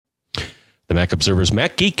The Mac Observer's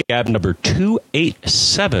Mac Geek Gab number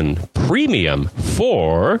 287 Premium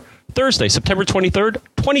for Thursday, September 23rd,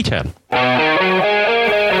 2010.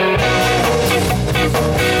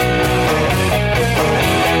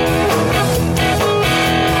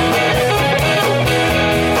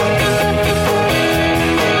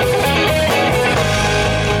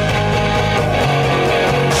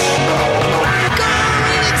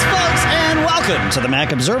 To the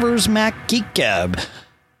Mac Observer's Mac Geek Gab.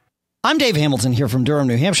 I'm Dave Hamilton here from Durham,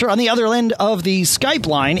 New Hampshire. On the other end of the Skype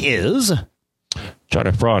line is John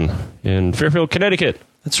F. Braun in Fairfield, Connecticut.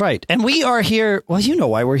 That's right. And we are here. Well, you know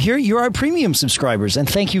why we're here. You're our premium subscribers. And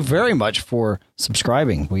thank you very much for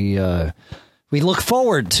subscribing. We look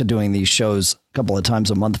forward to doing these shows a couple of times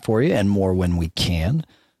a month for you and more when we can.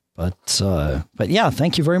 But yeah,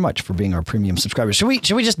 thank you very much for being our premium subscribers. Should we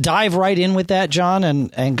just dive right in with that, John,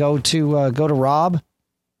 and go to Rob?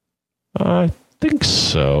 I think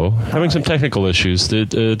so. Having some technical issues.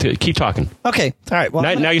 Keep talking. Okay. All right. Well,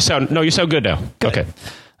 now you sound good now. Good. Okay.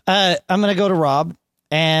 I'm going to go to Rob,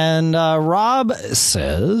 and Rob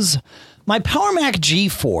says, my Power Mac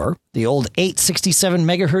G4, the old 867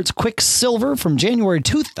 megahertz Quicksilver from January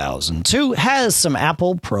 2002, has some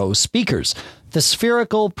Apple Pro speakers. The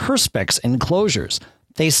spherical Perspex enclosures.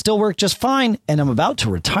 They still work just fine, and I'm about to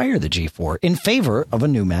retire the G4 in favor of a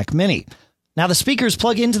new Mac Mini. Now, the speakers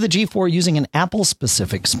plug into the G4 using an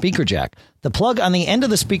Apple-specific speaker jack. The plug on the end of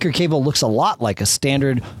the speaker cable looks a lot like a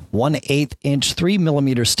standard 1/8-inch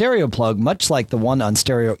 3mm stereo plug, much like the one on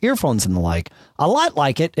stereo earphones and the like. A lot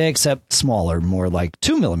like it, except smaller, more like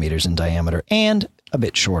 2mm in diameter, and a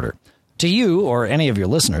bit shorter. Do you, or any of your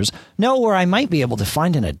listeners, know where I might be able to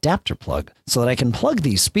find an adapter plug so that I can plug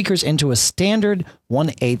these speakers into a standard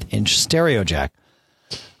 1/8-inch stereo jack?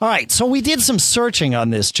 All right, so we did some searching on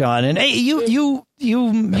this, John, and hey, you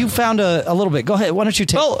found a little bit. Go ahead. Why don't you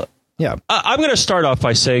take? Well, yeah, I'm going to start off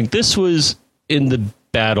by saying this was in the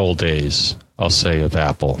bad old days, I'll say, of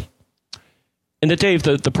Apple. And Dave,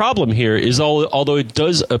 the problem here is although it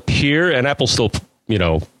does appear, and Apple still,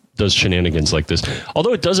 does shenanigans like this.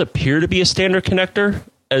 Although it does appear to be a standard connector,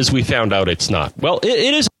 as we found out it's not. Well,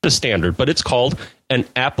 it is a standard, but it's called an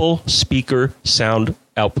Apple Speaker Sound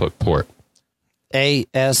Output Port.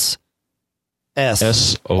 ASSO.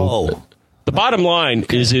 The bottom line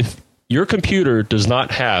is if your computer does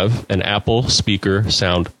not have an Apple Speaker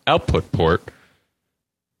Sound Output Port,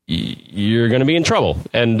 you're going to be in trouble.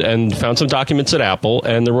 And found some documents at Apple,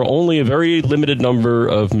 and there were only a very limited number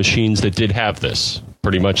of machines that did have this.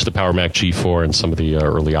 Pretty much the Power Mac G4 and some of the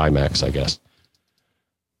early iMacs, I guess.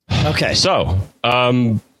 Okay. So,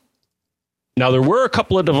 now there were a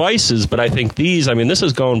couple of devices, but I think this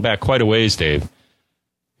is going back quite a ways, Dave.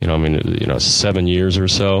 7 years or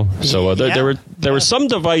so. So there were some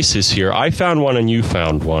devices here. I found one and you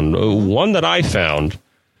found one. One that I found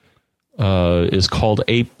is called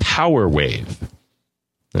a PowerWave.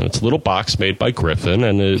 And it's a little box made by Griffin,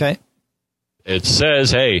 and it says,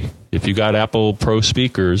 hey, if you got Apple Pro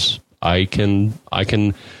speakers, I can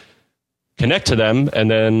connect to them, and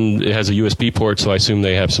then it has a USB port, so I assume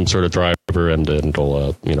they have some sort of driver, and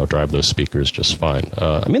it'll drive those speakers just fine.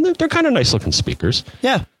 They're kind of nice looking speakers.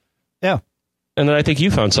 Yeah. And then I think you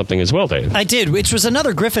found something as well, Dave. I did, which was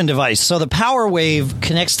another Griffin device. So the PowerWave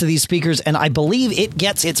connects to these speakers, and I believe it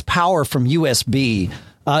gets its power from USB.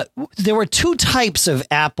 There were two types of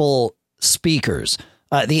Apple speakers.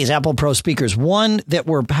 These Apple Pro speakers, one that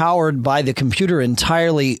were powered by the computer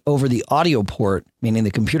entirely over the audio port, meaning the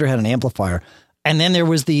computer had an amplifier. And then there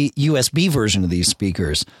was the USB version of these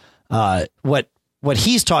speakers. What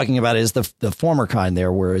he's talking about is the former kind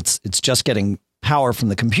there, where it's just getting power from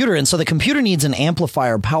the computer. And so the computer needs an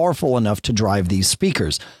amplifier powerful enough to drive these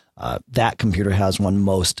speakers. That computer has one,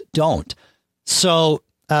 most don't. So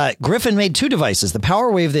Griffin made two devices, the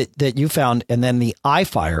PowerWave that you found, and then the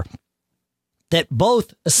iFire, that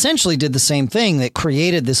both essentially did the same thing, that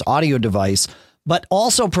created this audio device, but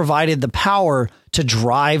also provided the power to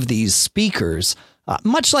drive these speakers,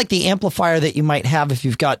 much like the amplifier that you might have if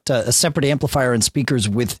you've got a separate amplifier and speakers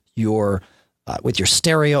with your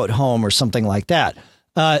stereo at home or something like that.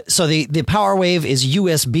 So the PowerWave is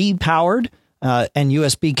USB powered and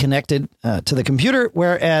USB connected to the computer,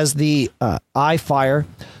 whereas the iFire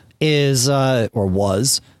is or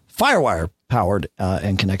was FireWire powered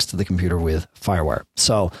and connects to the computer with FireWire.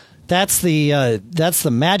 So that's the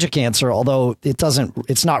magic answer, although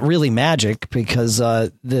it's not really magic, because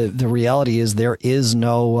the reality is there is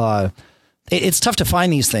no it's tough to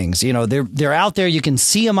find these things. You know, they're out there. You can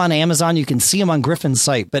see them on Amazon. You can see them on Griffin's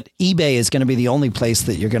site, but eBay is going to be the only place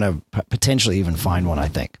that you're going to potentially even find one, I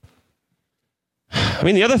think. I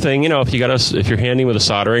mean, the other thing, if you're handy with a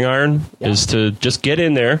soldering iron, is to just get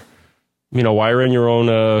in there, wire in your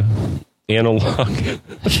own analog.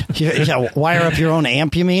 Wire up your own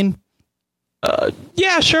amp, you mean?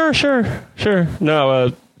 Yeah, sure.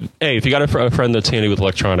 No, hey, if you got a friend that's handy with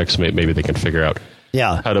electronics, maybe they can figure out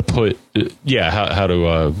how to put, how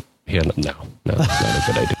to handle. No, that's not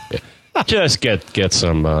a good idea. Just get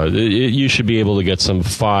some, you should be able to get some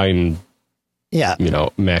fine,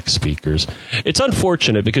 Mac speakers. It's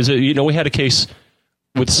unfortunate because, we had a case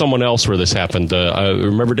with someone else where this happened. I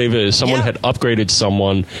remember, David, someone had upgraded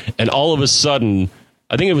someone, and all of a sudden,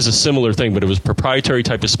 I think it was a similar thing, but it was proprietary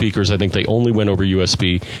type of speakers. I think they only went over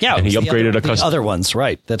USB. Yeah, and he upgraded the other ones,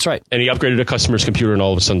 right? That's right. And he upgraded a customer's computer, and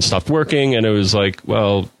all of a sudden stopped working. And it was like,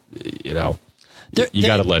 well, you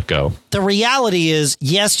got to let go. The reality is,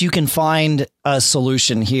 yes, you can find a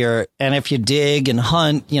solution here, and if you dig and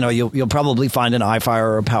hunt, you'll probably find an iFire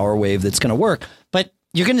or a PowerWave that's going to work. But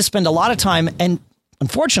you're going to spend a lot of time and,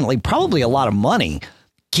 unfortunately, probably a lot of money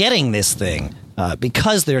getting this thing.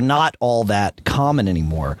 Because they're not all that common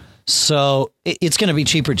anymore. So it's going to be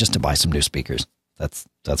cheaper just to buy some new speakers.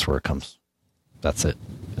 That's where it comes. That's it.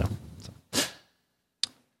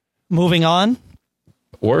 Moving on.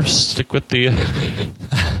 Or stick with the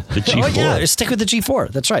G4. Oh, yeah, stick with the G4.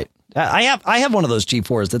 That's right. I have one of those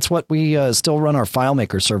G4s. That's what we still run our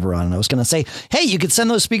FileMaker server on. And I was going to say, hey, you could send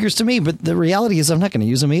those speakers to me, but the reality is I'm not going to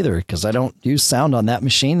use them either because I don't use sound on that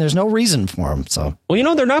machine. There's no reason for them. So,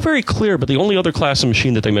 well, they're not very clear, but the only other class of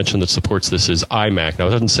machine that they mentioned that supports this is iMac. Now,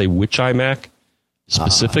 it doesn't say which iMac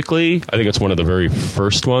specifically. I think it's one of the very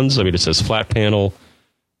first ones. I mean, it says flat panel,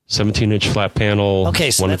 17-inch flat panel, 1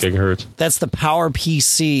 gigahertz. That's the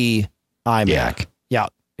PowerPC iMac. Yeah.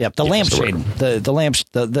 Yep, the lampshade, the lamp,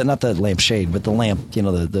 not the lampshade, but the lamp,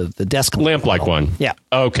 the desk lamp-like one. Yeah.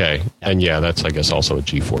 Okay, and that's, I guess, also a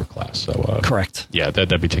G4 class. So correct. Yeah,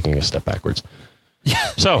 that'd be taking a step backwards.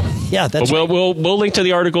 So that's right. We'll link to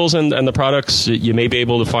the articles and the products. You may be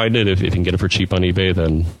able to find it if you can get it for cheap on eBay.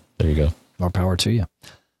 Then there you go. More power to you.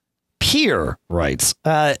 Pierre writes,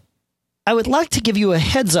 I would like to give you a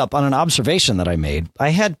heads up on an observation that I made. I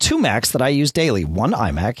had 2 Macs that I use daily, one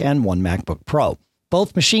iMac and one MacBook Pro.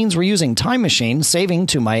 Both machines were using Time Machine, saving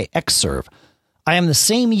to my Xserve. I am the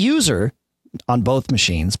same user on both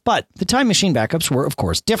machines, but the Time Machine backups were, of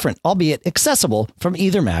course, different, albeit accessible from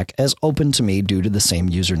either Mac as open to me due to the same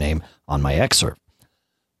username on my Xserve.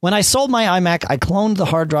 When I sold my iMac, I cloned the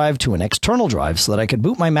hard drive to an external drive so that I could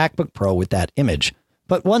boot my MacBook Pro with that image.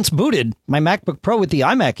 But once booted my MacBook Pro with the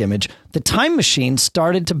iMac image, the Time Machine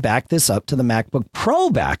started to back this up to the MacBook Pro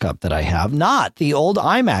backup that I have, not the old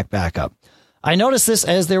iMac backup. I noticed this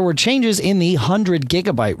as there were changes in the 100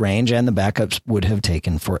 gigabyte range and the backups would have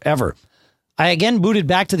taken forever. I again booted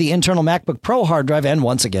back to the internal MacBook Pro hard drive and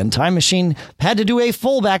once again, Time Machine had to do a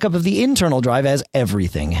full backup of the internal drive as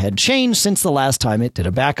everything had changed since the last time it did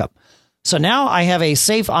a backup. So now I have a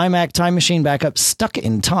safe iMac Time Machine backup stuck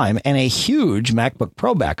in time and a huge MacBook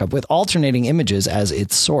Pro backup with alternating images as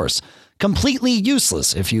its source. Completely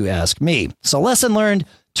useless if you ask me. So lesson learned.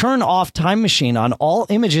 Turn off Time Machine on all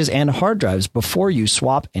images and hard drives before you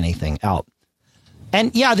swap anything out.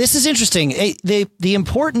 And yeah, this is interesting. The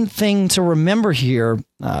important thing to remember here,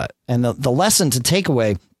 and the lesson to take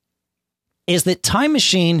away, is that Time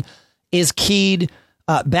Machine is keyed.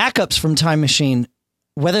 Backups from Time Machine,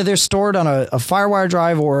 whether they're stored on a FireWire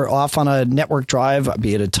drive or off on a network drive,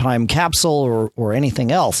 be it a time capsule or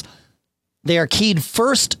anything else, they are keyed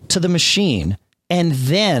first to the machine and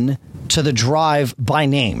then to the drive by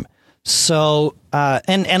name. So,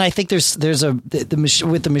 and I think there's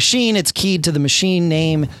with the machine, it's keyed to the machine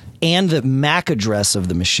name and the MAC address of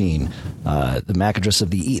the machine, the MAC address of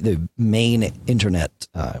the main internet,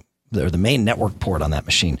 or the main network port on that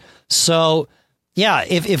machine. So, yeah,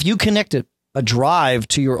 if you connect a drive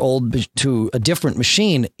to a different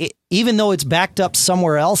machine, even though it's backed up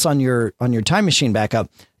somewhere else on your Time Machine backup,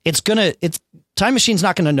 Time Machine's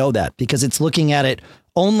not going to know that because it's looking at it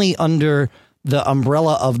only under the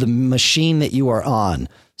umbrella of the machine that you are on.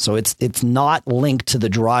 So it's not linked to the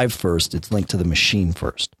drive first. It's linked to the machine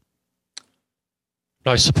first.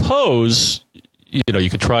 I suppose, you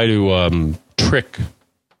could try to trick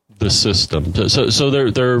the system. So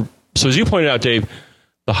as you pointed out, Dave,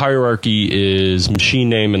 the hierarchy is machine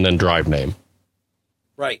name and then drive name.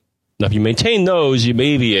 Right. Now, if you maintain those, you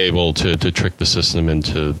may be able to trick the system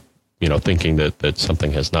into, thinking that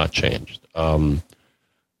something has not changed.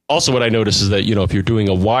 Also, what I noticed is that, if you're doing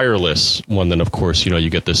a wireless one, then, of course, you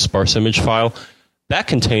get this sparse image file. That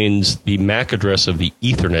contains the MAC address of the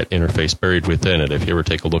Ethernet interface buried within it. If you ever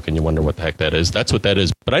take a look and you wonder what the heck that is, that's what that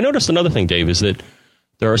is. But I noticed another thing, Dave, is that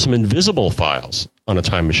there are some invisible files on a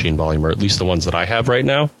Time Machine volume, or at least the ones that I have right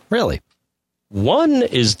now. Really? One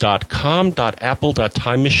is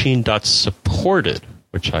 .com.apple.timemachine.supported,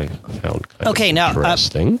 which I found kind of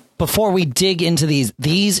interesting. Now, before we dig into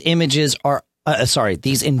these images are,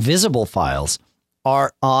 these invisible files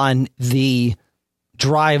are on the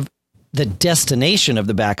drive, the destination of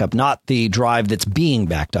the backup, not the drive that's being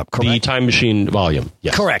backed up, correct? The Time Machine volume,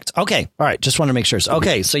 yes. Correct. Okay. All right. Just want to make sure.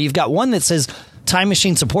 Okay. So you've got one that says Time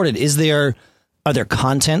Machine supported. Are there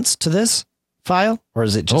contents to this file, or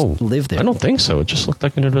does it just live there? I don't think so. It just looked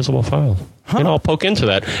like an invisible file. Huh. I'll poke into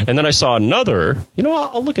that. And then I saw another.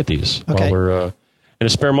 I'll look at these while we're in a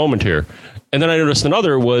spare moment here. And then I noticed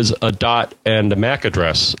another was a dot and a MAC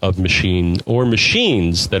address of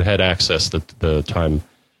machines that had access to the Time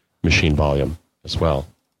Machine volume as well.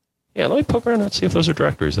 Yeah, let me poke around and see if those are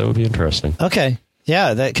directories. That would be interesting. Okay,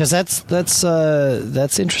 yeah, because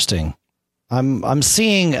that's interesting. I'm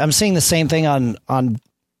seeing the same thing on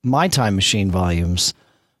my Time Machine volumes,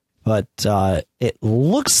 but it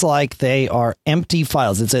looks like they are empty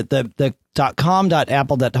files. It's at the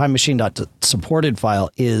 .com.apple.timemachine.supported file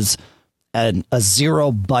is a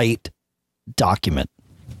 0-byte document.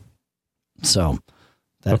 So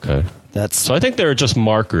so I think they're just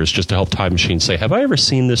markers just to help Time Machine say, have I ever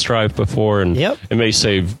seen this drive before? And it may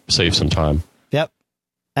save some time. Yep.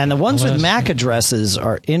 And the ones with MAC addresses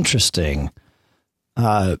are interesting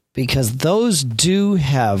because those do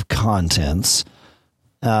have contents.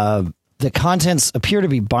 The contents appear to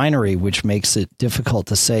be binary, which makes it difficult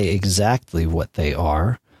to say exactly what they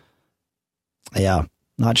are. Yeah,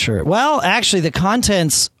 not sure. Well, actually, the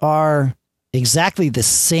contents are exactly the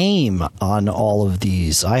same on all of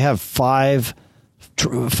these. I have five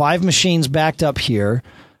machines backed up here.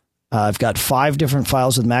 I've got 5 different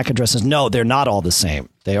files with MAC addresses. No, they're not all the same.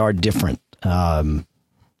 They are different. And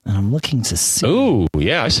I'm looking to see. Oh,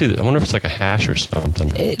 yeah, I see that. I wonder if it's like a hash or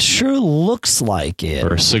something. It sure looks like it.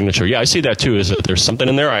 Or a signature. Yeah, I see that too. Is that there's something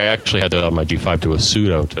in there? I actually had to on my G5 do a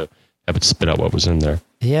sudo to have it spit out what was in there.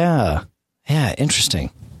 Yeah. Yeah, interesting.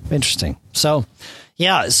 So,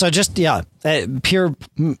 Pure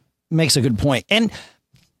makes a good point. And,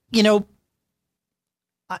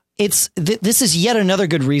 this is yet another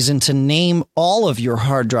good reason to name all of your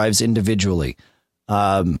hard drives individually.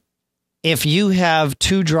 If you have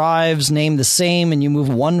 2 drives named the same and you move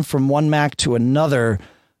one from one Mac to another,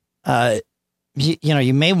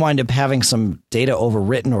 you may wind up having some data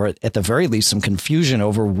overwritten or at the very least some confusion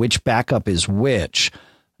over which backup is which.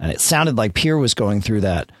 And it sounded like Pure was going through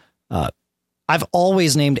that. I've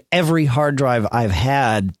always named every hard drive I've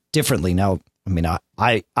had differently. Now,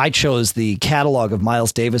 I chose the catalog of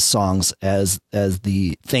Miles Davis songs as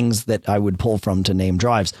the things that I would pull from to name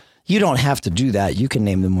drives. You don't have to do that. You can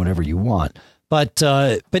name them whatever you want. But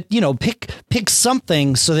pick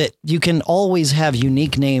something so that you can always have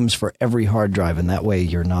unique names for every hard drive, and that way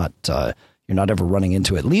you're not ever running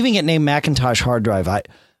into it. Leaving it named Macintosh hard drive,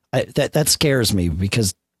 that scares me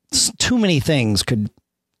because too many things could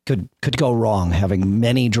go wrong having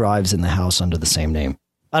many drives in the house under the same name.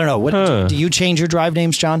 I don't know. Do you change your drive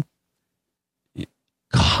names, John?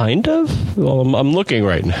 Kind of. Well, I'm looking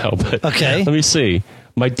right now, but okay. Let me see.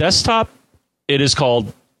 My desktop,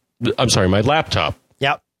 my laptop.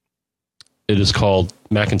 Yep. It is called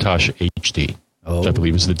Macintosh HD, which I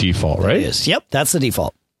believe is the default, right? It is. Yep, that's the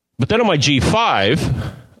default. But then on my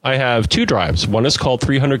G5, I have 2 drives. One is called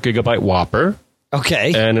 300 gigabyte Whopper.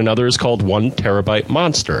 Okay. And another is called 1 terabyte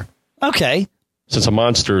Monster. Okay. Since a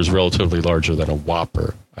Monster is relatively larger than a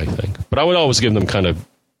Whopper, I think. But I would always give them kind of,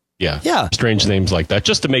 strange names like that,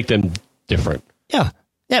 just to make them different. Yeah.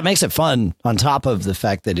 Yeah, it makes it fun on top of the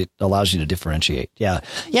fact that it allows you to differentiate. Yeah.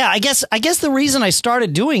 Yeah, I guess the reason I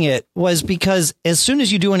started doing it was because as soon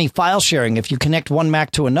as you do any file sharing, if you connect one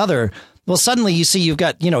Mac to another, well, suddenly you see you've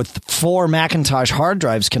got, 4 Macintosh hard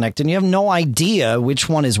drives connected and you have no idea which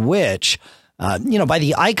one is which. By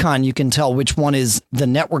the icon, you can tell which one is the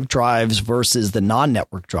network drives versus the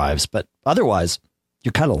non-network drives. But otherwise,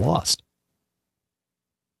 you're kind of lost.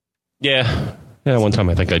 Yeah. Yeah, one time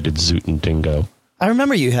I think I did Zoot and Dingo. I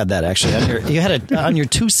remember you had that actually. You had it on your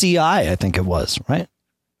 2CI, I think it was, right?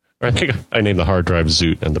 I think I named the hard drive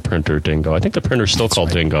Zoot and the printer Dingo. I think the printer's still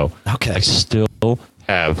called Dingo. Okay. I still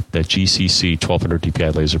have that GCC 1200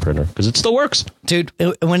 DPI laser printer because it still works. Dude,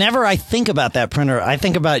 whenever I think about that printer, I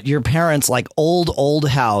think about your parents' old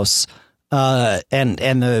house and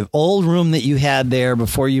the old room that you had there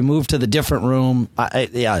before you moved to the different room.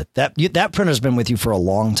 That printer's been with you for a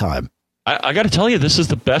long time. I got to tell you, this is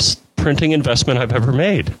the best printing investment I've ever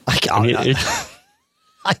made. I can't.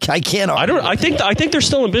 I think they're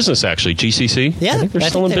still in business. Actually, GCC. Yeah, I think they're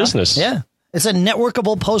still in business. Yeah, It's a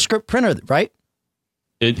networkable PostScript printer, right?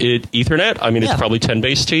 It Ethernet. I mean, it's probably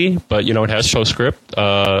 10BASE-T, but it has PostScript.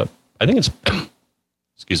 I think it's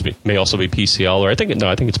excuse me, may also be PCL, or I think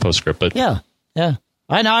it's PostScript. But yeah.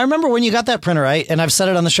 I remember when you got that printer, right? And I've said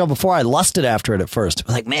it on the show before. I lusted after it at first.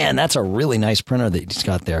 Like, man, that's a really nice printer that you just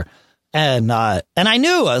got there. And I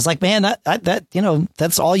knew, I was like, man, that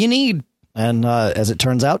that's all you need. And as it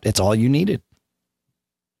turns out, it's all you needed.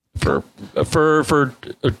 For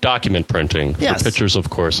document printing, yes. For pictures, of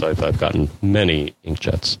course, I've gotten many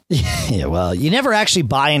inkjets. Yeah, well, you never actually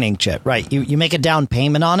buy an inkjet, right? You make a down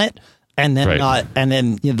payment on it, and then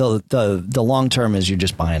the long term is you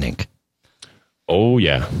just buy an ink. Oh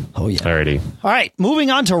yeah. Alrighty. All right,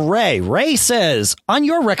 moving on to Ray. Ray says, on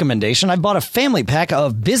your recommendation, I bought a family pack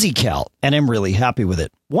of BusyCal and am really happy with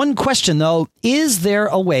it. One question though, is there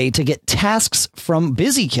a way to get tasks from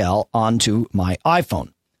BusyCal onto my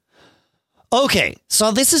iPhone? Okay,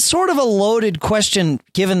 so this is sort of a loaded question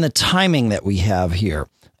given the timing that we have here.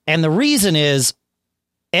 And the reason is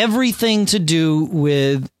everything to do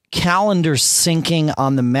with calendar syncing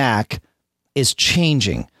on the Mac is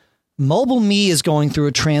changing. MobileMe is going through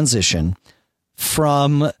a transition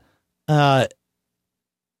from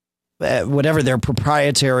whatever their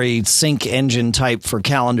proprietary sync engine type for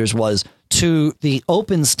calendars was to the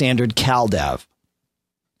open standard CalDAV.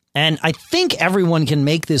 And I think everyone can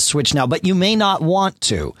make this switch now, but you may not want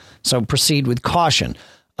to. So proceed with caution.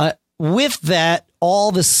 With that,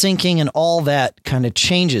 all the syncing and all that kind of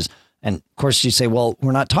changes. And of course, you say, well,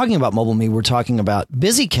 we're not talking about MobileMe. We're talking about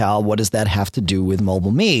BusyCal. What does that have to do with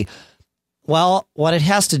MobileMe? Well, what it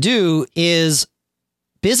has to do is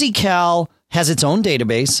BusyCal has its own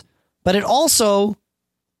database, but it also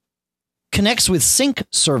connects with sync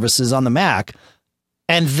services on the Mac.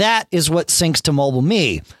 And that is what syncs to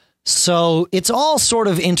MobileMe. So it's all sort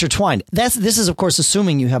of intertwined. This is, of course,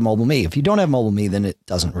 assuming you have MobileMe. If you don't have MobileMe, then it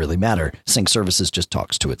doesn't really matter. Sync services just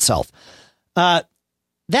talks to itself.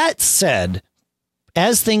 That said,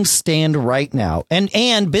 as things stand right now, and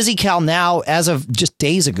BusyCal now, as of just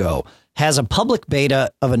days ago, has a public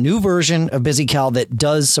beta of a new version of BusyCal that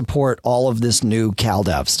does support all of this new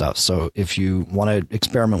CalDAV stuff. So if you want to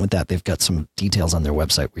experiment with that, they've got some details on their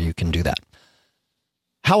website where you can do that.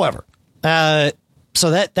 However,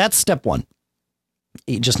 so that's step one.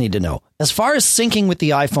 You just need to know. As far as syncing with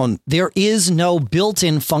the iPhone, there is no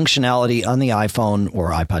built-in functionality on the iPhone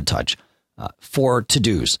or iPod Touch for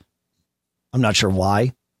to-dos. I'm not sure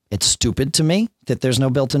why. It's stupid to me that there's no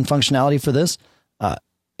built-in functionality for this.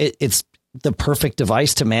 It's the perfect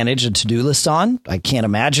device to manage a to-do list on. I can't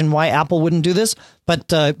imagine why Apple wouldn't do this,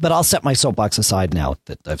 but I'll set my soapbox aside now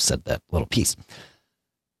that I've said that little piece.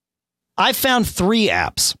 I found 3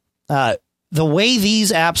 apps. The way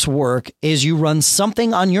these apps work is you run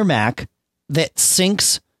something on your Mac that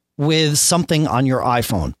syncs with something on your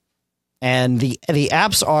iPhone. And the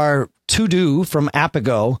apps are To-Do from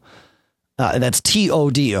Appigo. That's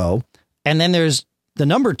TODO. And then there's the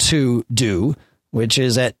number 2Do, which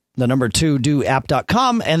is at the number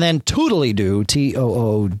 2doapp.com, and then Toodly-Do,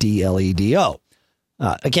 TOODLEDO.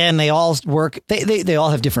 Again, they all work. They all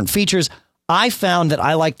have different features. I found that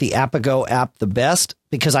I like the Appigo app the best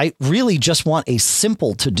because I really just want a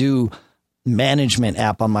simple to-do management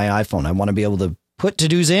app on my iPhone. I want to be able to put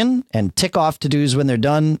to-dos in and tick off to-dos when they're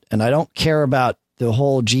done. And I don't care about the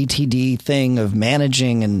whole GTD thing of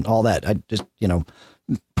managing and all that. I just,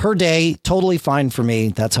 per day, totally fine for me.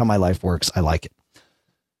 That's how my life works. I like it.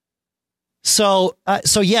 So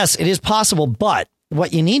yes, it is possible. But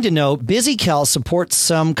what you need to know, BusyCal supports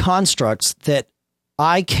some constructs that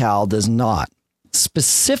iCal does not,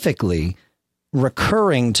 specifically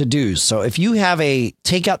recurring to-dos. So if you have a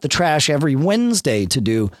take out the trash every Wednesday to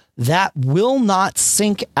do, that will not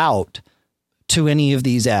sync out to any of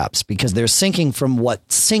these apps because they're syncing from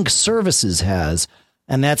what Sync Services has,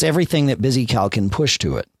 and that's everything that BusyCal can push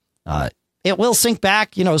to it. It will sync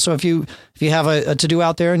back, so if you have a to-do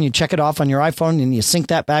out there and you check it off on your iPhone and you sync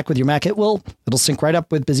that back with your Mac, it'll sync right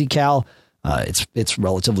up with BusyCal. It's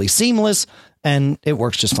relatively seamless and it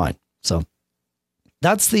works just fine. So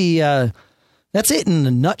that's it in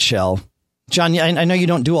a nutshell. John, I know you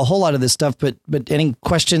don't do a whole lot of this stuff, but any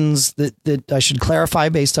questions that I should clarify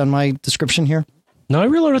based on my description here? No, I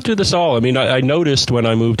really don't do this all. I mean, I noticed when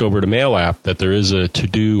I moved over to Mail app that there is a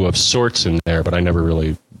to-do of sorts in there, but I never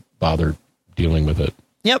really bothered dealing with it.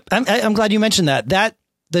 Yep. I'm glad you mentioned that.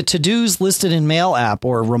 The to-dos listed in Mail app,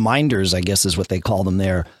 or reminders, I guess is what they call them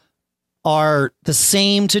there, are the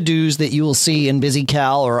same to-dos that you will see in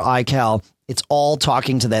BusyCal or iCal. It's all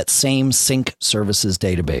talking to that same sync services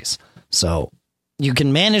database. So you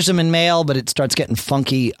can manage them in Mail, but it starts getting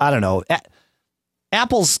funky. I don't know.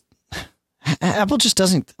 Apple's Apple just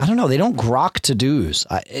doesn't, I don't know. They don't grok to-dos.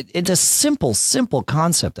 It's a simple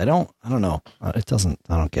concept. I don't know. I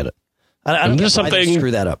don't get it. I don't get why they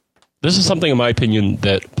screw that up. This is something, in my opinion,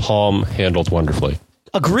 that Palm handled wonderfully.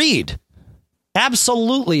 Agreed.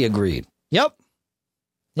 Absolutely agreed. Yep.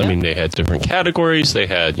 I mean, they had different categories. They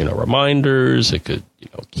had, reminders. It could,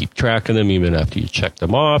 keep track of them even after you check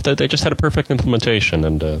them off. They just had a perfect implementation.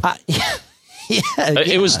 And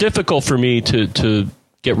it was difficult for me to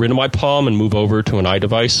get rid of my Palm and move over to an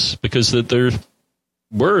iDevice because there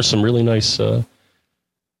were some really nice, I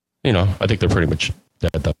think they're pretty much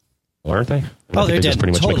dead, though, aren't they? They're dead. Just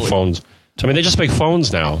pretty much make phones. I mean, they just make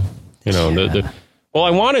phones now. Well,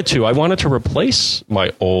 I wanted to replace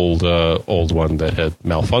my old one that had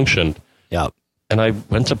malfunctioned. Yeah. And I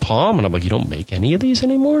went to Palm, and I'm like, you don't make any of these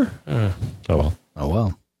anymore? Oh, well. Oh,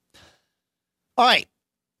 well. All right.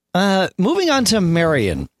 Moving on to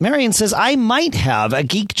Marion. Marion says, I might have a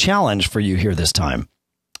geek challenge for you here this time.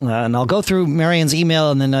 And I'll go through Marion's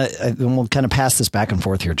email, and then we'll kind of pass this back and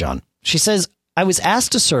forth here, John. She says, I was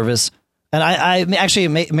asked to service, and I actually,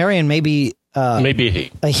 Marion may be... maybe a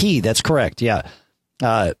he. A he, that's correct, yeah.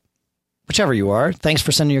 Whichever you are, thanks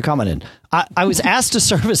for sending your comment in. I was asked to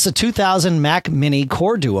service a 2000 Mac Mini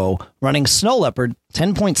Core Duo running Snow Leopard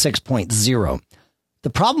 10.6.0. The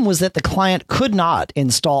problem was that the client could not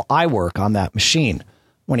install iWork on that machine.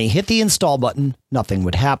 When he hit the install button, nothing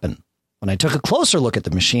would happen. When I took a closer look at the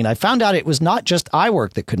machine, I found out it was not just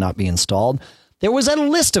iWork that could not be installed. There was a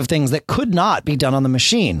list of things that could not be done on the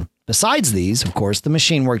machine. Besides these, of course, the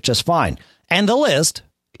machine worked just fine. And the list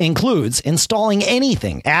includes installing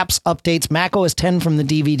anything, apps, updates, Mac OS X from the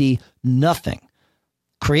DVD, nothing.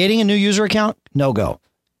 Creating a new user account, no go.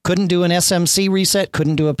 Couldn't do an SMC reset,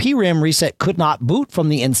 couldn't do a PRAM reset, could not boot from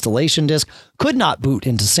the installation disk, could not boot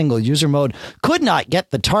into single user mode, could not get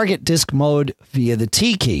the target disk mode via the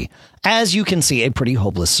T key. As you can see, a pretty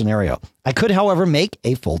hopeless scenario. I could, however, make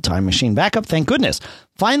a full-time machine backup, thank goodness.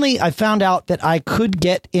 Finally, I found out that I could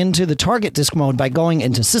get into the target disk mode by going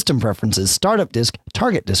into System Preferences, Startup Disk,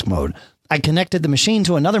 Target Disk Mode. I connected the machine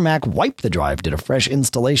to another Mac, wiped the drive, did a fresh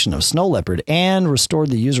installation of Snow Leopard, and restored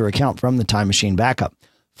the user account from the Time Machine backup.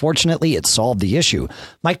 Fortunately, it solved the issue.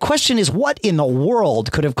 My question is, what in the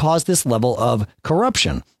world could have caused this level of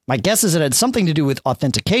corruption? My guess is it had something to do with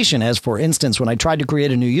authentication, as for instance, when I tried to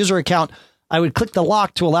create a new user account, I would click the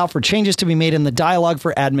lock to allow for changes to be made, and the dialog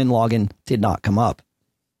for admin login did not come up.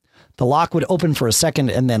 The lock would open for a second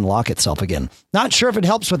and then lock itself again. Not sure if it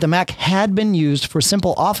helps, but the Mac had been used for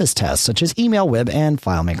simple office tasks such as Email, Web, and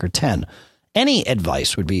FileMaker 10. Any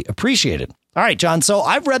advice would be appreciated. All right, John, so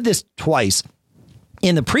I've read this twice.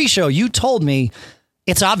 In the pre-show, you told me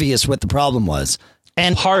it's obvious what the problem was.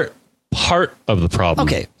 And part of the problem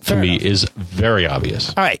to me is very obvious.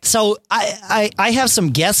 All right. So I have some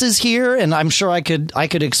guesses here, and I'm sure I could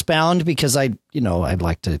expound because I'd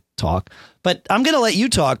like to talk. But I'm going to let you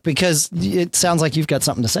talk because it sounds like you've got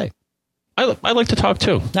something to say. I like to talk,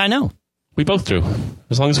 too. I know. We both do.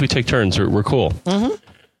 As long as we take turns, we're cool. Mm-hmm.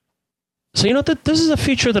 So, this is a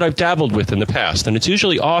feature that I've dabbled with in the past, and it's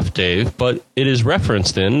usually off, Dave, but it is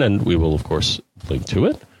referenced in, and we will, of course, link to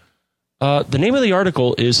it. The name of the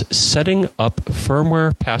article is Setting Up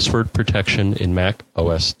Firmware Password Protection in Mac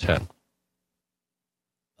OS X.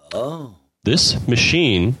 Oh. This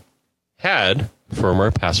machine had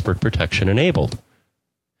firmware password protection enabled.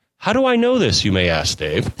 How do I know this, you may ask,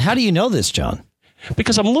 Dave? How do you know this, John?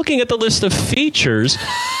 Because I'm looking at the list of features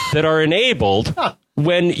that are enabled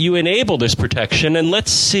when you enable this protection, and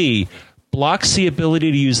let's see, blocks the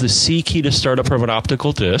ability to use the C key to start up from an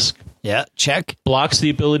optical disk. Yeah, check. Blocks the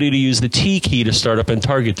ability to use the T key to start up in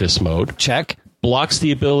target disk mode. Check. Blocks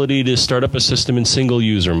the ability to start up a system in single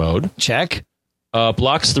user mode. Check.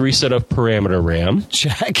 Blocks the reset of parameter RAM.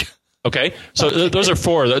 Check. Okay, so those are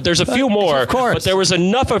four. There's a few more, but there was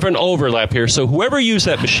enough of an overlap here. So whoever used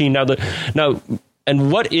that machine now,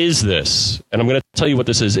 and what is this? And I'm going to tell you what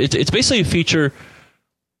this is. It's basically a feature.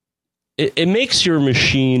 It makes your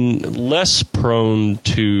machine less prone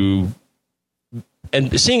to.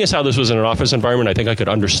 And seeing as how this was in an office environment, I think I could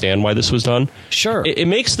understand why this was done. Sure. It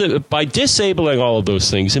makes by disabling all of those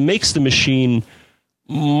things, it makes the machine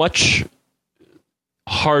much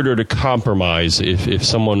harder to compromise if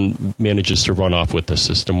someone manages to run off with the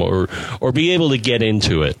system or be able to get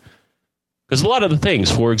into it. Because a lot of the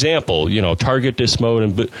things, for example, target disk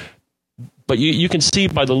mode, but you can see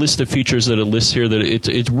by the list of features that it lists here that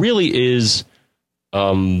it really is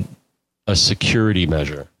a security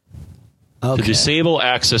measure. Okay. To disable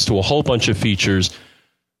access to a whole bunch of features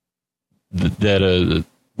that a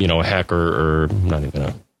hacker, or I'm not even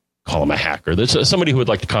going to call him a hacker, that's somebody who would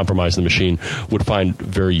like to compromise the machine would find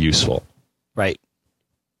very useful. Right.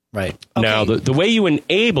 Okay. Now, the way you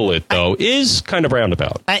enable it, though, is kind of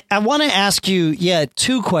roundabout. I want to ask you,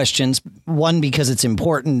 two questions. One, because it's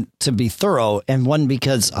important to be thorough, and one,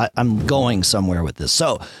 because I'm going somewhere with this.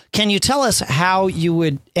 So can you tell us how you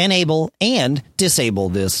would enable and disable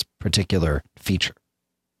this particular feature?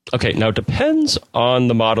 Okay, now it depends on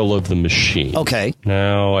the model of the machine. Okay.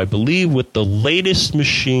 Now, I believe with the latest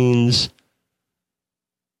machines...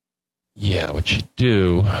 Yeah, what you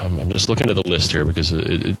do, I'm just looking at the list here because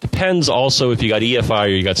it depends also if you got EFI or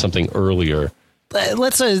you got something earlier.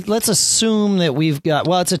 Let's assume that we've got,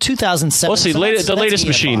 it's a 2007. Let's see, the latest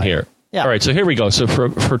machine here. Yeah. All right, so here we go. So for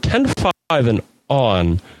 10.5 and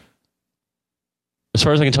on, as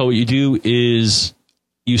far as I can tell, what you do is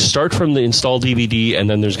you start from the install DVD, and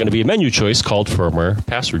then there's going to be a menu choice called firmware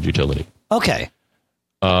password utility. Okay.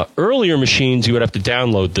 Earlier machines, you would have to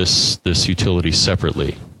download this utility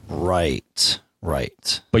separately. Right.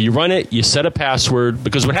 But you run it, you set a password,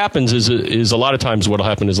 because what happens is a lot of times what will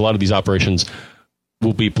happen is a lot of these operations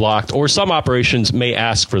will be blocked, or some operations may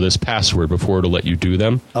ask for this password before it'll let you do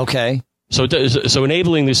them. Okay. So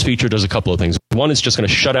enabling this feature does a couple of things. One is just going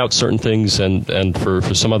to shut out certain things, and for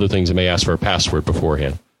some other things, it may ask for a password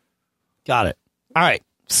beforehand. Got it. All right.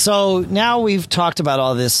 So now we've talked about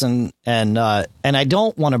all this, and I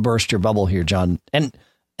don't want to burst your bubble here, John. And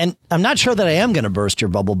I'm not sure that I am going to burst your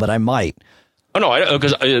bubble, but I might. Oh, no,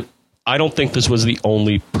 because I don't think this was the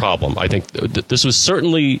only problem. I think this was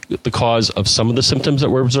certainly the cause of some of the symptoms that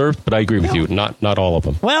were observed, but I agree with you, not all of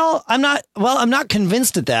them. Well, I'm not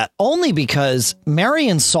convinced at that, only because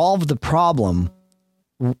Marion solved the problem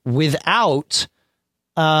without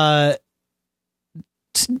saying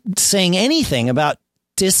anything about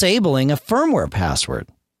disabling a firmware password.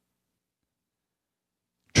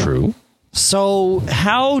 True. So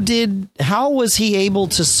how was he able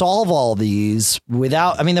to solve all these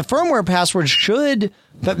without, the firmware password should,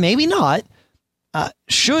 but maybe not,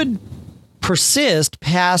 should persist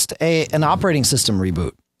past an operating system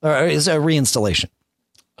reboot or is a reinstallation?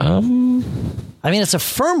 It's a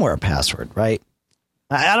firmware password, right?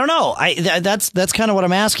 I don't know. That's kind of what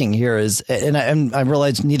I'm asking here is, and I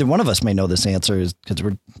realize neither one of us may know this answer is because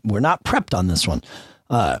we're not prepped on this one.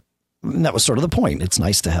 And that was sort of the point. It's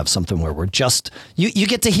nice to have something where we're just you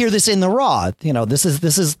get to hear this in the raw. This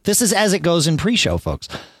is as it goes in pre-show, folks.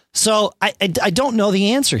 So I don't know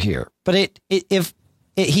the answer here, but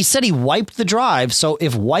he said he wiped the drive. So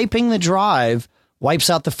if wiping the drive wipes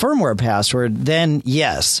out the firmware password, then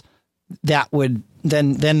yes, that would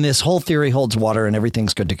then this whole theory holds water and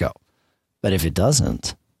everything's good to go. But if it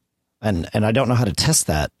doesn't, and I don't know how to test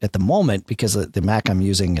that at the moment because the Mac I'm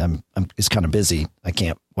using is kind of busy. I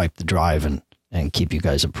can't wipe the drive and keep you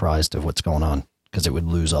guys apprised of what's going on because it would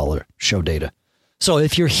lose all the show data. So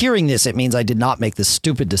if you're hearing this, it means I did not make this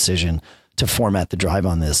stupid decision to format the drive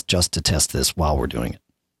on this just to test this while we're doing it.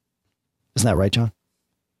 Isn't that right, John?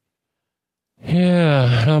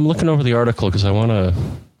 Yeah, I'm looking over the article because I want to.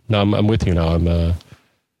 No, I'm with you now.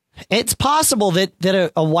 It's possible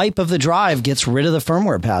that a wipe of the drive gets rid of the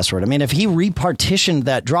firmware password. If he repartitioned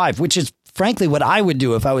that drive, which is frankly what I would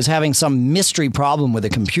do if I was having some mystery problem with a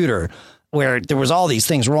computer where there was all these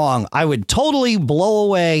things wrong, I would totally blow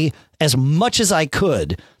away as much as I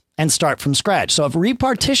could and start from scratch. So if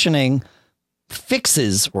repartitioning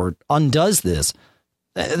fixes or undoes this,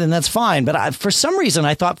 then that's fine. But for some reason,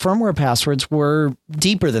 I thought firmware passwords were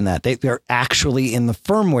deeper than that. They're actually in the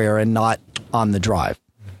firmware and not on the drive.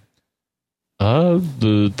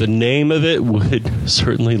 The name of it would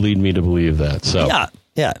certainly lead me to believe that. So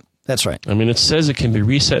yeah, that's right. It says it can be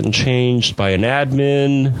reset and changed by an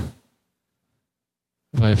admin,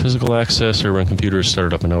 by physical access, or when computers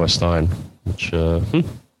started up in OS 9, which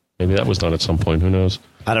maybe that was done at some point. Who knows?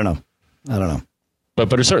 I don't know.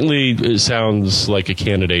 But it certainly sounds like a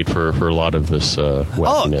candidate for a lot of this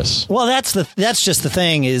wackiness. Well, that's just the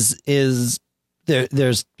thing is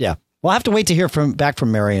there's we'll have to wait to hear back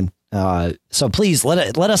from Marion. So please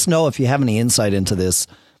let us know if you have any insight into this,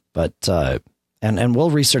 but and we'll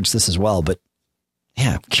research this as well. But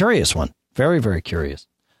yeah, curious one, very, very curious.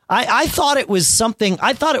 I thought it was something.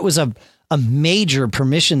 I thought it was a major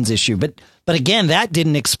permissions issue, but again, that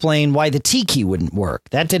didn't explain why the T key wouldn't work.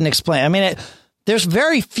 That didn't explain. There's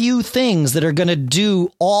very few things that are going to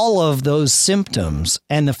do all of those symptoms,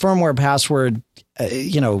 and the firmware password,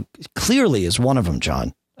 clearly is one of them,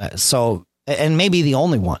 John. And maybe the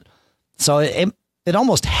only one. So it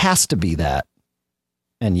almost has to be that.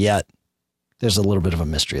 And yet there's a little bit of a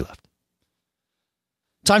mystery left.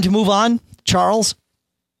 Time to move on. Charles?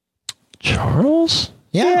 Yeah.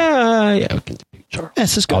 Yeah. We can do Charles.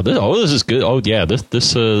 This is good. This is good. Oh, yeah.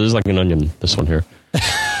 This is like an onion, this one here.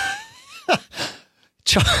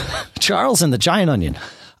 Charles and the Giant Onion.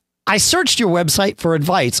 I searched your website for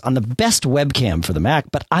advice on the best webcam for the Mac,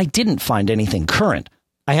 but I didn't find anything current.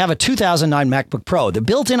 I have a 2009 MacBook Pro. The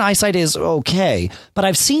built-in eyesight is okay, but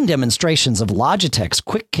I've seen demonstrations of Logitech's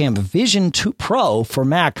QuickCam Vision 2 Pro for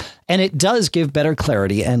Mac, and it does give better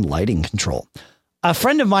clarity and lighting control. A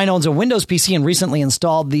friend of mine owns a Windows PC and recently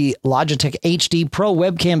installed the Logitech HD Pro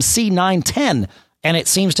Webcam C910, and it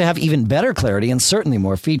seems to have even better clarity and certainly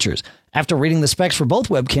more features. After reading the specs for both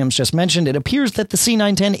webcams just mentioned, it appears that the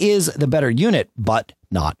C910 is the better unit, but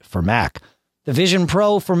not for Mac. The Vision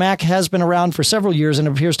Pro for Mac has been around for several years and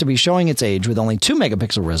appears to be showing its age with only 2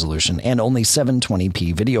 megapixel resolution and only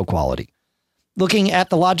 720p video quality. Looking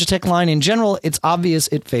at the Logitech line in general, it's obvious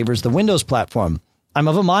it favors the Windows platform. I'm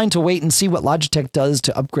of a mind to wait and see what Logitech does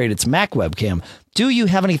to upgrade its Mac webcam. Do you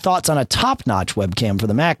have any thoughts on a top-notch webcam for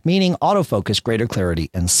the Mac, meaning autofocus, greater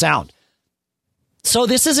clarity, and sound? So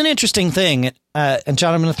this is an interesting thing. And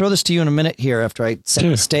John, I'm going to throw this to you in a minute here after I set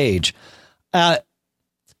the stage.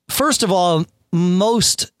 First of all,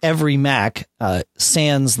 most every Mac,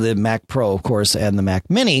 sans the Mac Pro, of course, and the Mac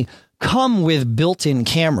Mini, come with built-in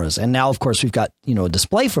cameras. And now, of course, we've got, a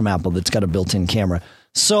display from Apple that's got a built-in camera.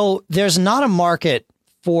 So there's not a market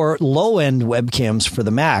for low-end webcams for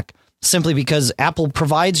the Mac simply because Apple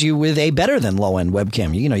provides you with a better than low-end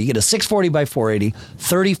webcam. You get a 640 by 480,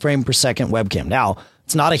 30 frame per second webcam. Now,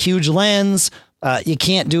 it's not a huge lens. You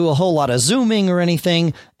can't do a whole lot of zooming or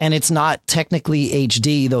anything, and it's not technically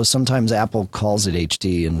HD, though sometimes Apple calls it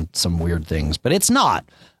HD and some weird things, but it's not.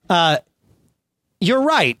 You're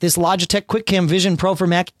right. This Logitech QuickCam Vision Pro for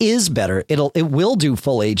Mac is better. It will do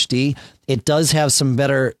full HD. It does have some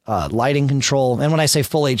better lighting control, and when I say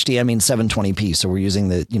full HD, I mean 720p. So we're using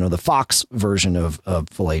the Fox version of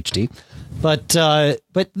full HD. But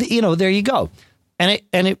there you go,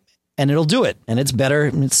 and it'll do it, and it's better.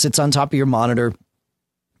 It sits on top of your monitor,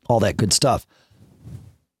 all that good stuff.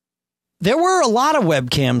 There were a lot of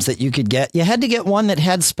webcams that you could get. You had to get one that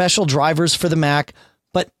had special drivers for the Mac.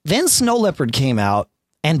 But then Snow Leopard came out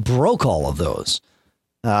and broke all of those.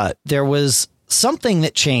 There was something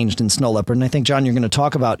that changed in Snow Leopard, and I think, John, you're going to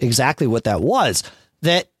talk about exactly what that was,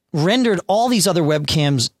 that rendered all these other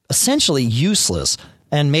webcams essentially useless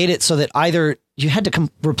and made it so that either you had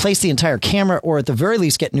to replace the entire camera or at the very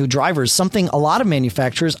least get new drivers, something a lot of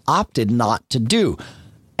manufacturers opted not to do.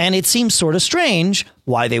 And it seems sort of strange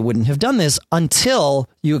why they wouldn't have done this until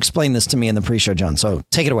you explained this to me in the pre-show, John. So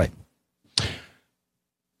take it away.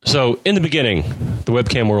 So in the beginning, the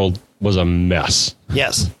webcam world was a mess.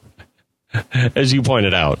 Yes. As you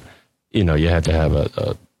pointed out, you had to have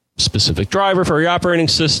a specific driver for your operating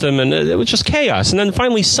system, and it was just chaos. And then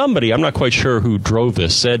finally somebody, I'm not quite sure who drove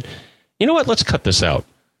this, said, you know what, let's cut this out.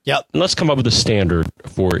 Yep. And let's come up with a standard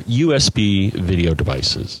for USB video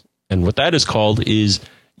devices. And what that is called is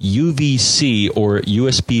UVC, or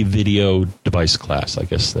USB Video Device Class. I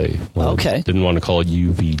guess they didn't want to call it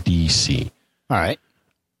UVDC. All right.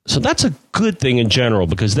 So that's a good thing in general,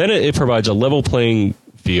 because then it provides a level playing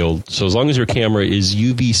field. So as long as your camera is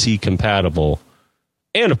UVC compatible,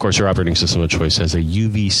 and of course your operating system of choice has a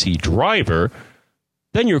UVC driver,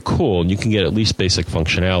 then you're cool and you can get at least basic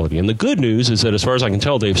functionality. And the good news is that, as far as I can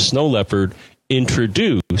tell, Dave, Snow Leopard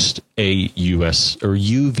introduced a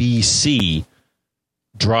UVC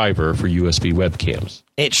driver for USB webcams.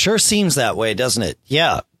 It sure seems that way, doesn't it?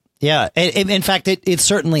 Yeah. Yeah. In fact, it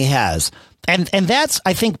certainly has. And that's,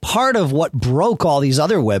 I think, part of what broke all these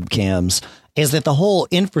other webcams is that the whole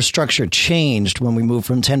infrastructure changed when we moved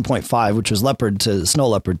from 10.5, which was Leopard, to Snow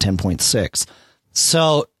Leopard 10.6.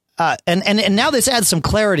 So, and now this adds some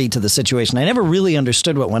clarity to the situation. I never really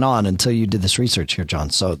understood what went on until you did this research here, John.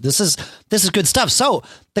 So this is good stuff. So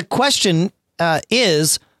the question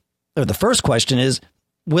the first question is,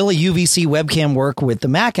 will a UVC webcam work with the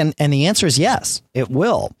Mac? And the answer is yes, it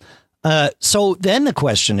will. So then the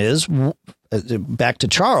question is, back to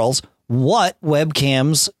Charles, what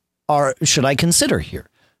webcams should I consider here?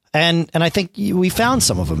 And I think we found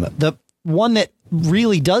some of them. The one that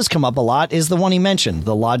really does come up a lot is the one he mentioned,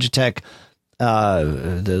 the Logitech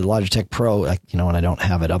Pro. And I don't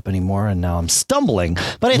have it up anymore, and now I'm stumbling.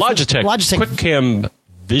 But it's Logitech QuickCam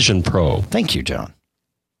Vision Pro. Thank you, John.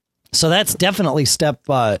 So that's definitely step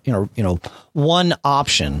one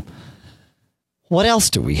option. What else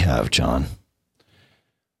do we have, John?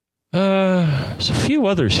 There's a few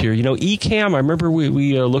others here. Ecamm. I remember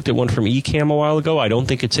we looked at one from Ecamm a while ago. I don't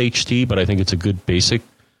think it's HD, but I think it's a good basic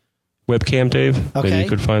webcam, Dave. Okay. Maybe you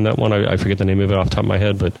could find that one. I forget the name of it off the top of my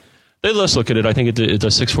head, but let's look at it. I think it's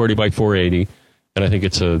a 640 by 480, and I think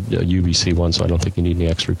it's a UVC one, so I don't think you need any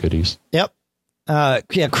extra goodies. Yep.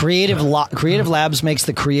 Yeah, Creative Labs makes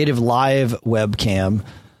the Creative Live webcam,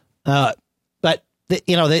 but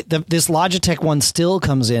this Logitech one still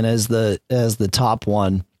comes in as the top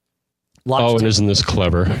one. Oh, and isn't this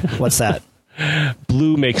clever? What's that?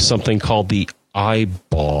 Blue makes something called the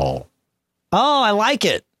Eyeball. Oh, I like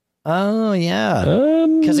it. Oh, yeah,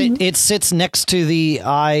 because it sits next to the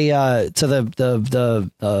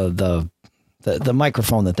to the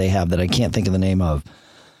microphone that they have that I can't think of the name of.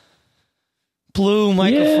 Blue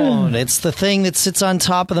microphone. Yeah. It's the thing that sits on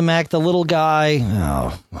top of the Mac. The little guy.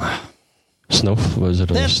 Oh, Was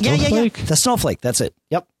it a snowflake? Yeah. The snowflake. That's it.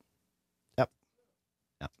 Yep. All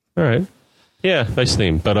right. Yeah, nice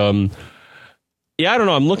theme. But yeah, I don't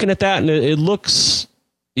know. I'm looking at that and it looks,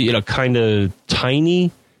 kind of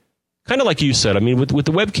tiny. Kind of like you said. I mean, with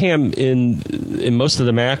the webcam in most of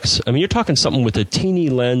the Macs, I mean, you're talking something with a teeny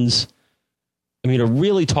lens. I mean, a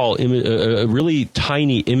really a really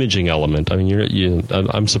tiny imaging element. I mean,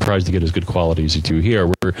 I'm surprised to get as good quality as you do here.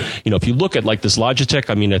 Where, if you look at like this Logitech,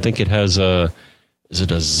 I mean, I think it has is it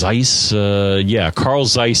a Zeiss? Carl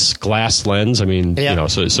Zeiss glass lens. I mean,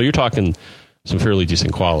 so you're talking some fairly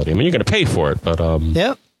decent quality. I mean, you're going to pay for it, but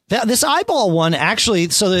yeah. This Eyeball one actually.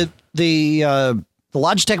 So the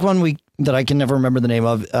Logitech one that I can never remember the name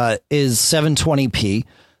of is 720p.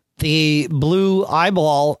 The Blue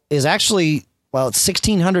Eyeball is actually, well, it's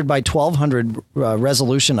 1600 by 1200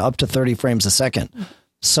 resolution up to 30 frames a second.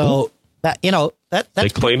 So that's they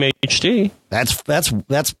claim HD. That's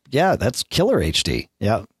killer HD.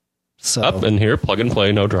 Yeah. So up in here, plug and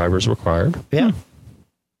play, no drivers required. Yeah.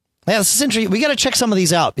 Yeah, this is interesting. We got to check some of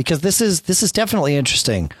these out because this is definitely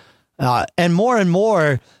interesting. And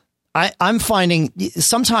more, I'm finding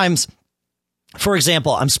sometimes, for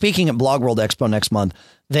example, I'm speaking at Blog World Expo next month.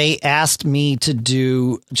 They asked me to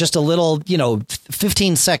do just a little,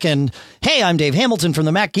 15-second, hey, I'm Dave Hamilton from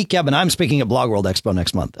the Mac Geek Gab, and I'm speaking at Blog World Expo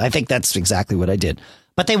next month. I think that's exactly what I did.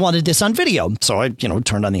 But they wanted this on video. So I,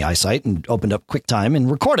 turned on the iSight and opened up QuickTime and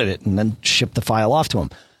recorded it and then shipped the file off to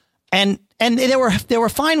them. And they were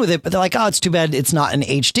fine with it, but they're like, oh, it's too bad it's not in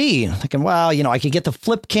HD. I'm thinking, well, I could get the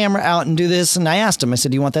flip camera out and do this. And I asked them, I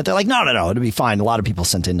said, do you want that? They're like, no, it'll be fine. A lot of people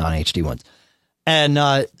sent in non-HD ones.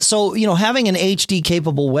 And so, having an HD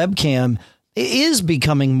capable webcam is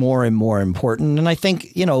becoming more and more important. And I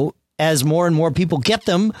think, as more and more people get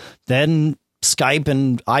them, then Skype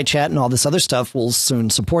and iChat and all this other stuff will soon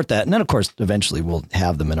support that. And then, of course, eventually we'll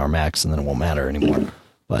have them in our Macs and then it won't matter anymore.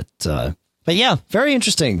 But yeah, very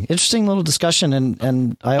interesting little discussion.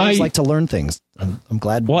 And I always like to learn things. I'm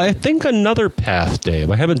glad. Well, I think another path, Dave,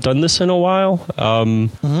 I haven't done this in a while,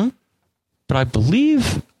 but I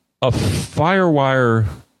believe a FireWire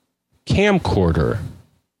camcorder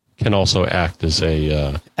can also act as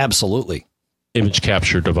a absolutely image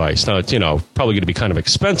capture device. Now, it's probably going to be kind of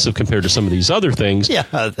expensive compared to some of these other things. Yeah,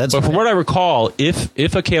 that's. But from what I recall, if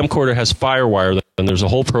a camcorder has FireWire, then there's a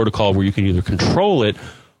whole protocol where you can either control it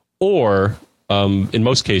or, in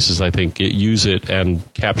most cases, I think use it and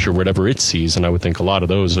capture whatever it sees. And I would think a lot of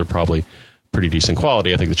those are probably pretty decent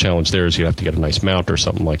quality. I think the challenge there is you have to get a nice mount or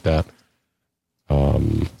something like that.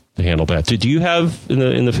 To handle that. Do you have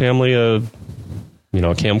in the family a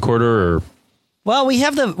camcorder or? Well, we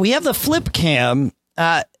have the flip cam,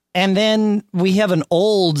 and then we have an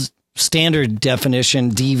old standard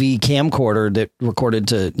definition DV camcorder that recorded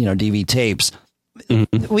to DV tapes.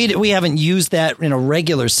 Mm-hmm. We haven't used that in a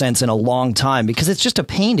regular sense in a long time because it's just a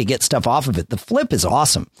pain to get stuff off of it. The flip is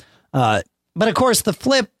awesome, but of course the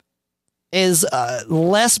flip is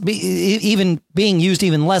even being used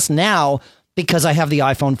even less now. Because I have the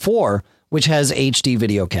iPhone 4, which has HD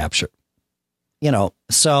video capture,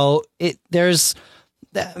 so the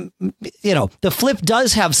flip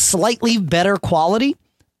does have slightly better quality,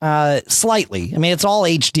 slightly. I mean, it's all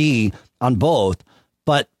HD on both,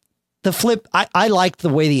 but the flip, I liked the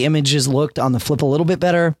way the images looked on the flip a little bit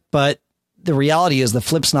better, but the reality is the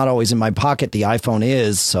flip's not always in my pocket. The iPhone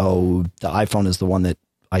is, so the iPhone is the one that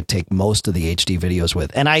I take most of the HD videos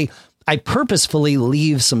with. And I purposefully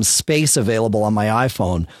leave some space available on my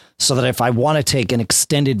iPhone so that if I want to take an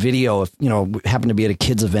extended video, if, happen to be at a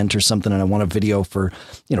kid's event or something and I want a video for,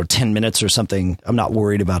 10 minutes or something, I'm not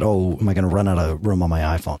worried about, am I going to run out of room on my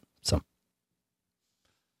iPhone? So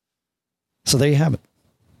there you have it.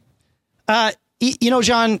 John,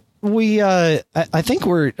 I think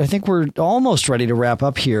we're almost ready to wrap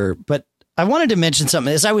up here, but I wanted to mention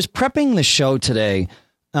something. As I was prepping the show today,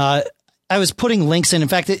 I was putting links in. In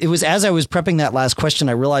fact, it was as I was prepping that last question,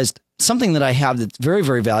 I realized something that I have that's very,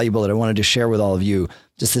 very valuable that I wanted to share with all of you,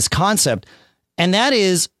 just this concept. And that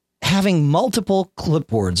is having multiple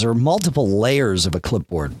clipboards or multiple layers of a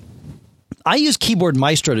clipboard. I use Keyboard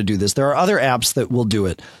Maestro to do this. There are other apps that will do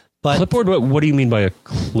it. But clipboard? What do you mean by a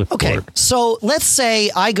clipboard? Okay, so let's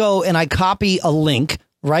say I go and I copy a link,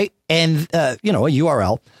 right? And, a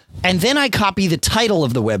URL. And then I copy the title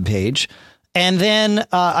of the web page. And then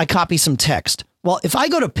I copy some text. Well, if I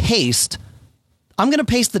go to paste, I'm going to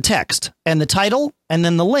paste the text and the title and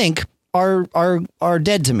then the link are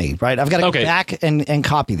dead to me, right? I've got to go back and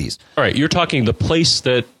copy these. All right, you're talking the place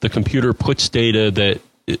that the computer puts data that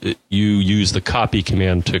you use the copy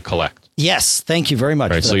command to collect. Yes, thank you very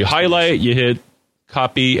much. Right, so you highlight, you hit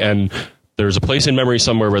copy, and there's a place in memory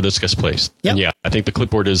somewhere where this gets placed. Yep. And yeah, I think the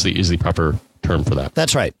clipboard is the proper term for that.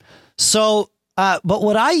 That's right. So, but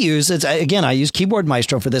what I use is, again, I use Keyboard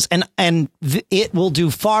Maestro for this, and it will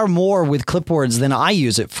do far more with clipboards than I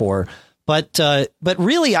use it for. But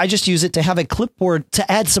really, I just use it to have a clipboard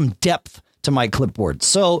to add some depth to my clipboard.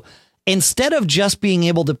 So instead of just being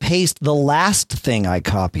able to paste the last thing I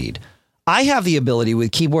copied, I have the ability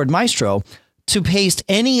with Keyboard Maestro to paste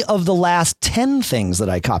any of the last 10 things that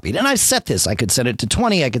I copied. And I've set this. I could set it to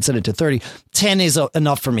 20. I could set it to 30. 10 is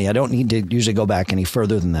enough for me. I don't need to usually go back any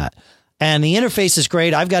further than that. And the interface is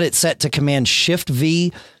great. I've got it set to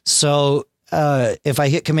Command-Shift-V. So if I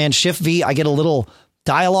hit Command-Shift-V, I get a little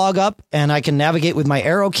dialogue up and I can navigate with my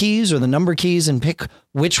arrow keys or the number keys and pick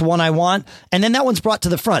which one I want. And then that one's brought to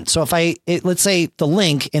the front. So if let's say the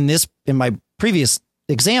link in my previous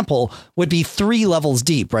example would be 3 levels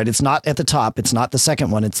deep, right? It's not at the top. It's not the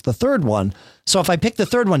second one. It's the third one. So if I pick the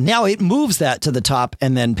third one, now it moves that to the top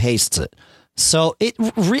and then pastes it. So it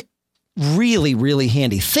really, really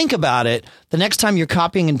handy. Think about it. The next time you're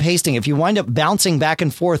copying and pasting, if you wind up bouncing back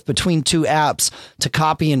and forth between 2 apps to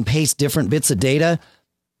copy and paste different bits of data,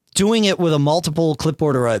 doing it with a multiple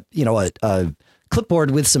clipboard or a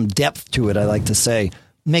clipboard with some depth to it, I like to say,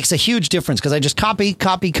 makes a huge difference because I just copy,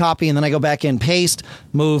 and then I go back in, paste,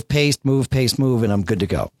 move, and I'm good to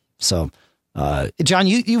go. So, John,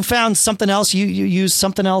 you found something else. You used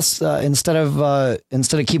something else instead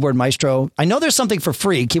of Keyboard Maestro. I know there's something for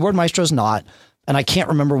free. Keyboard Maestro's not, and I can't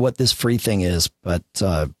remember what this free thing is, but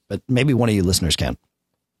maybe one of you listeners can.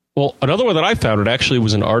 Well, another one that I found, it actually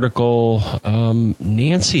was an article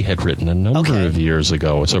Nancy had written a number of years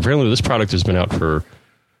ago. So apparently this product has been out for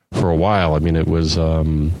a while. I mean, it was,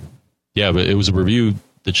 but it was a review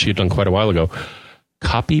that she had done quite a while ago.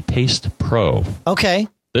 Copy Paste Pro. Okay.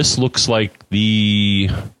 This looks like the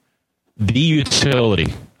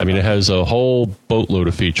utility. I mean, it has a whole boatload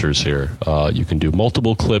of features here. You can do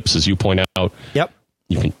multiple clips, as you point out. Yep.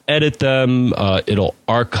 You can edit them. It'll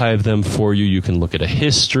archive them for you. You can look at a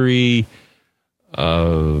history.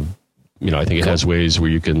 I think it has ways where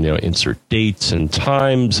you can insert dates and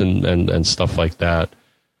times and stuff like that.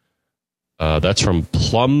 That's from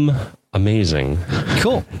Plum Amazing.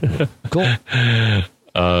 Cool.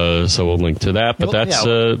 So we'll link to that. But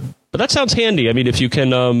but that sounds handy. I mean, if you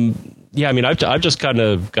can, I've just kind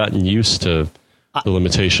of gotten used to the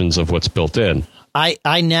limitations of what's built in.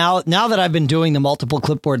 I now that I've been doing the multiple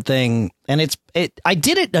clipboard thing, and I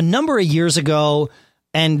did it a number of years ago,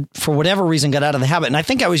 and for whatever reason got out of the habit. And I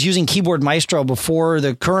think I was using Keyboard Maestro before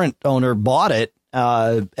the current owner bought it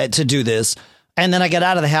to do this, and then I got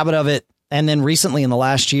out of the habit of it. And then recently in the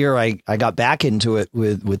last year, I got back into it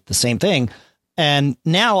with the same thing. And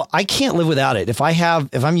now I can't live without it. If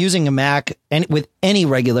I'm using a Mac and with any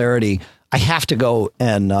regularity, I have to go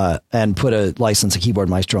and put a license of Keyboard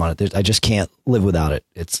Maestro on it. I just can't live without it.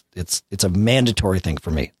 It's a mandatory thing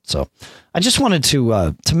for me. So I just wanted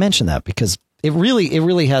to mention that because it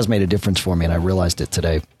really has made a difference for me. And I realized it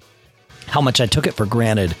today, how much I took it for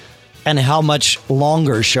granted and how much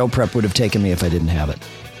longer show prep would have taken me if I didn't have it.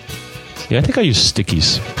 Yeah, I think I use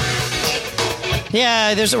stickies.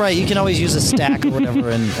 Yeah, there's right. You can always use a stack or whatever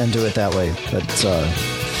and do it that way. But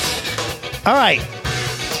all right.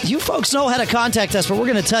 You folks know how to contact us, but we're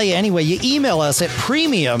going to tell you anyway. You email us at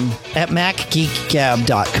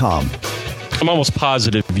premium@macgeekgab.com. I'm almost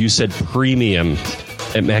positive you said premium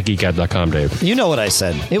at macgeekgab.com, Dave. You know what I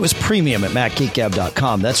said. it was premium at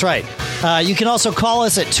macgeekgab.com. That's right. You can also call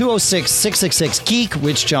us at 206-666-GEEK,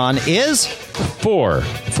 which, John, is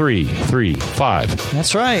 4335.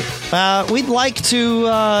 That's right. We'd like to.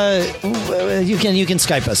 You can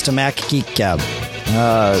Skype us to MacGeekGab.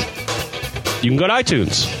 You can go to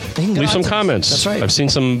iTunes. Leave some comments. That's right. I've seen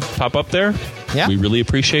some pop up there. Yeah. We really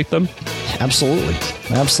appreciate them. Absolutely.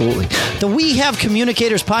 The We Have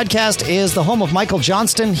Communicators podcast is the home of Michael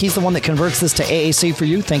Johnston. He's the one that converts this to AAC for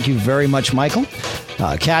you. Thank you very much, Michael.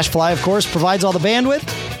 CacheFly, of course, provides all the bandwidth.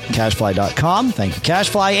 CacheFly.com. Thank you,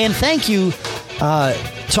 CacheFly. And thank you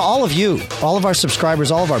to all of you, all of our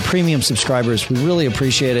subscribers, all of our premium subscribers. We really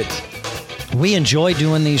appreciate it. We enjoy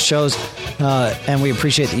doing these shows, and we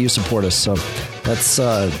appreciate that you support us. So I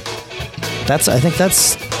think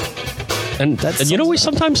that's. And you know, we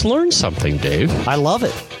sometimes learn something, Dave. I love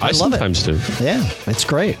it. I love sometimes do. Yeah, it's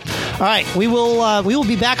great. All right, we will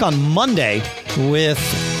be back on Monday with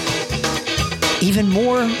even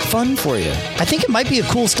more fun for you. I think it might be a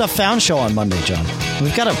cool stuff found show on Monday, John.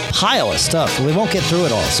 We've got a pile of stuff. We won't get through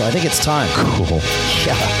it all, so I think it's time. Cool.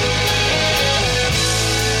 Yeah.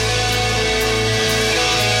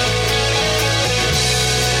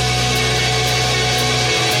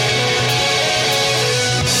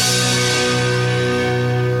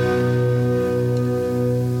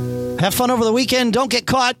 Have fun over the weekend. Don't get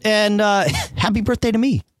caught. And happy birthday to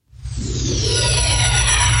me.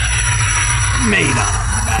 Made up.